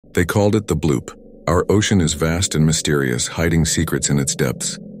They called it the Bloop. Our ocean is vast and mysterious, hiding secrets in its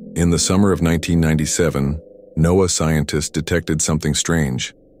depths. In the summer of 1997, NOAA scientists detected something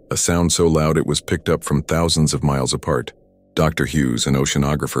strange, a sound so loud it was picked up from thousands of miles apart. Dr. Hughes, an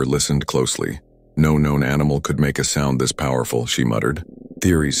oceanographer, listened closely. No known animal could make a sound this powerful, she muttered.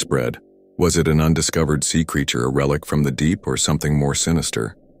 Theories spread. Was it an undiscovered sea creature, a relic from the deep, or something more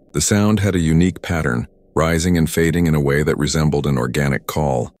sinister? The sound had a unique pattern, rising and fading in a way that resembled an organic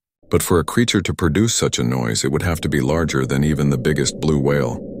call. But for a creature to produce such a noise, it would have to be larger than even the biggest blue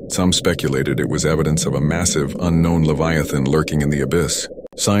whale. Some speculated it was evidence of a massive, unknown leviathan lurking in the abyss.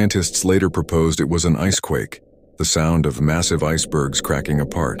 Scientists later proposed it was an icequake, the sound of massive icebergs cracking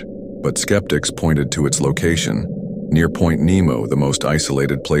apart. But skeptics pointed to its location, near Point Nemo, the most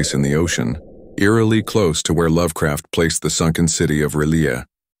isolated place in the ocean, eerily close to where Lovecraft placed the sunken city of R'lyeh.